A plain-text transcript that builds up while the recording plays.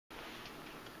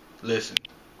Listen,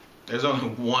 there's only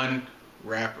one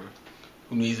rapper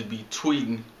who needs to be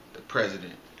tweeting the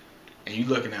president, and you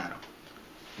looking at him.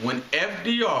 When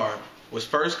FDR was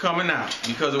first coming out,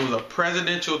 because it was a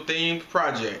presidential themed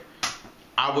project,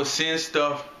 I would send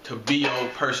stuff to B.O.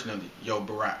 personally. Yo,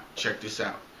 Barack, check this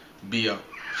out. B.O.,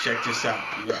 check this out.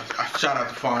 I shout out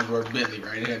to Farnsworth Bentley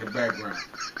right here in the background.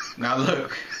 Now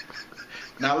look,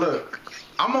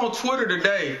 I'm on Twitter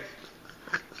today.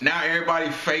 Now everybody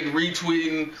fake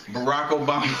retweeting Barack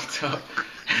Obama stuff.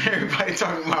 Everybody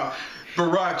talking about,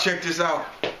 Barack, check this out.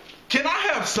 Can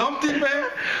I have something, man?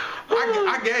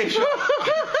 I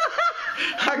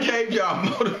gave y'all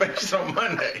motivation on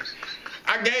Monday.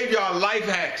 I gave y'all life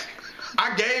hacks.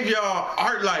 I gave y'all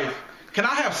art life. Can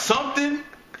I have something?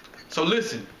 So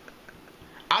listen,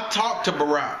 I talked to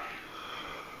Barack.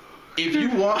 If you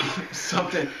want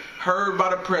something heard by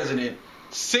the president,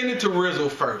 send it to Rizzle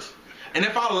first. And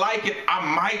if I like it,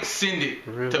 I might send it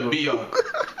to B.O.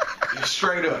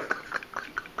 Straight up.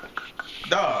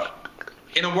 Dog,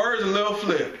 in the words of Lil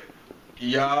Flip,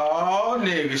 y'all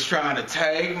niggas trying to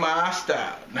tag my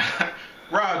style.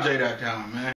 RobJ.com, man.